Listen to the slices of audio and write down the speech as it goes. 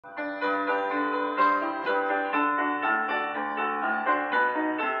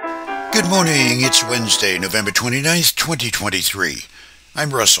Good morning, it's Wednesday, November 29th, 2023.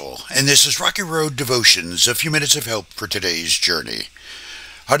 I'm Russell, and this is Rocky Road Devotions, a few minutes of help for today's journey.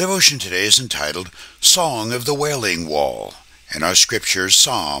 Our devotion today is entitled Song of the Wailing Wall, and our scripture is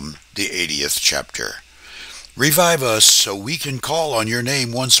Psalm, the 80th chapter. Revive us so we can call on your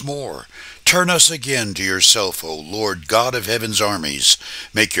name once more. Turn us again to yourself, O Lord God of heaven's armies.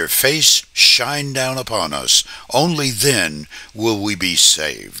 Make your face shine down upon us. Only then will we be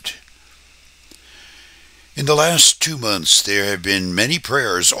saved. In the last 2 months, there have been many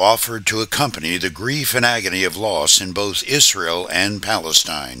prayers offered to accompany the grief and agony of loss in both Israel and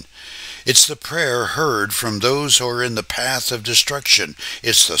Palestine. It's the prayer heard from those who are in the path of destruction.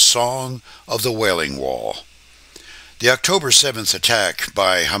 It's the song of the Wailing Wall. The October 7th attack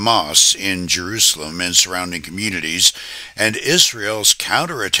by Hamas in Jerusalem and surrounding communities, and Israel's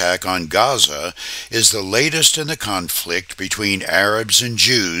counterattack on Gaza is the latest in the conflict between Arabs and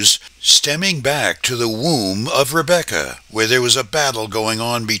Jews, stemming back to the womb of Rebekah, where there was a battle going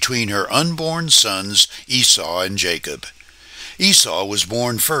on between her unborn sons Esau and Jacob. Esau was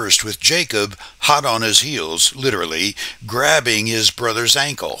born first, with Jacob hot on his heels, literally grabbing his brother's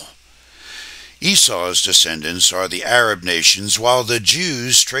ankle. Esau's descendants are the Arab nations, while the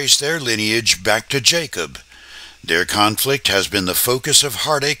Jews trace their lineage back to Jacob. Their conflict has been the focus of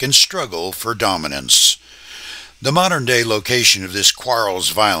heartache and struggle for dominance. The modern-day location of this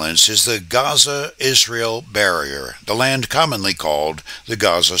quarrel's violence is the Gaza-Israel barrier, the land commonly called the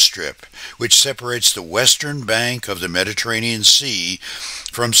Gaza Strip, which separates the western bank of the Mediterranean Sea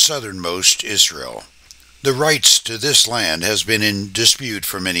from southernmost Israel. The rights to this land has been in dispute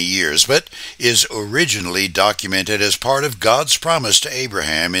for many years, but is originally documented as part of God's promise to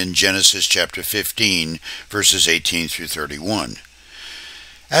Abraham in Genesis chapter 15, verses 18 through 31.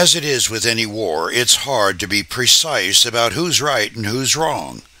 As it is with any war, it's hard to be precise about who's right and who's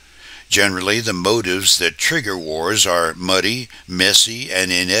wrong. Generally, the motives that trigger wars are muddy, messy,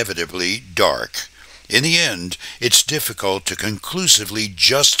 and inevitably dark. In the end, it's difficult to conclusively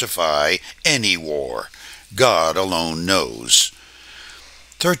justify any war. God alone knows.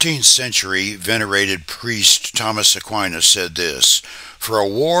 13th century venerated priest Thomas Aquinas said this: "For a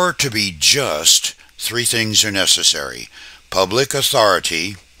war to be just, 3 things are necessary: public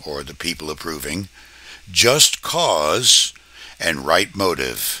authority, or the people approving, just cause, and right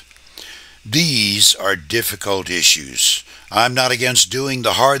motive." These are difficult issues. I'm not against doing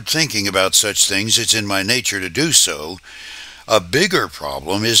the hard thinking about such things. It's in my nature to do so. A bigger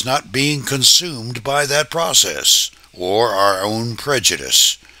problem is not being consumed by that process, or our own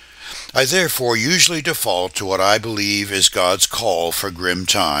prejudice. I therefore usually default to what I believe is God's call for grim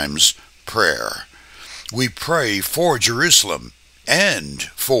times: prayer. We pray for Jerusalem and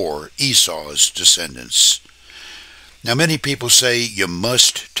for Esau's descendants. Now, many people say you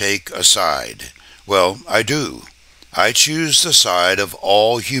must take a side. Well, I do. I choose the side of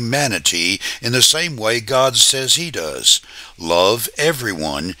all humanity in the same way God says he does. Love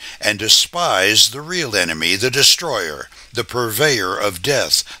everyone and despise the real enemy, the destroyer, the purveyor of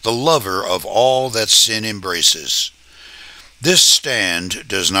death, the lover of all that sin embraces. This stand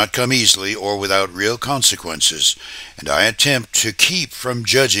does not come easily or without real consequences, and I attempt to keep from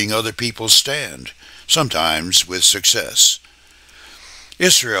judging other people's stand, sometimes with success.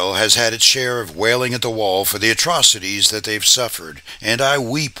 Israel has had its share of wailing at the wall for the atrocities that they've suffered, and I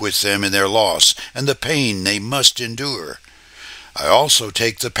weep with them in their loss and the pain they must endure. I also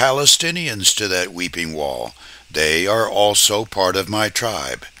take the Palestinians to that weeping wall. They are also part of my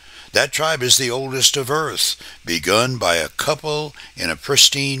tribe. That tribe is the oldest of earth, begun by a couple in a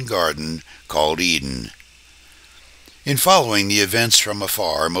pristine garden called Eden. In following the events from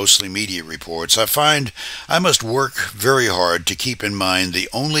afar, mostly media reports, I find I must work very hard to keep in mind the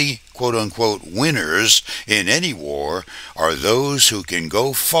only quote-unquote winners in any war are those who can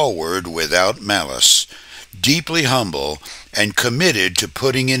go forward without malice, deeply humble and committed to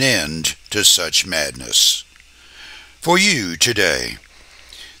putting an end to such madness. For you today,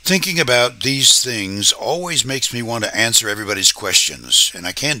 thinking about these things always makes me want to answer everybody's questions, and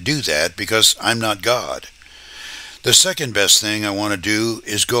I can't do that because I'm not God. The second best thing I want to do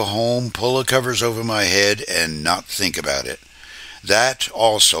is go home, pull the covers over my head, and not think about it. That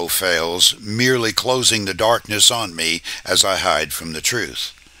also fails, merely closing the darkness on me as I hide from the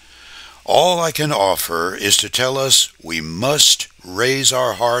truth. All I can offer is to tell us we must raise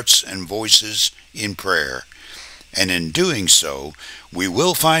our hearts and voices in prayer, and in doing so, we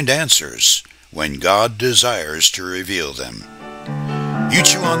will find answers when God desires to reveal them. You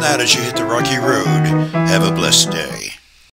chew on that as you hit the rocky road. Have a blessed day.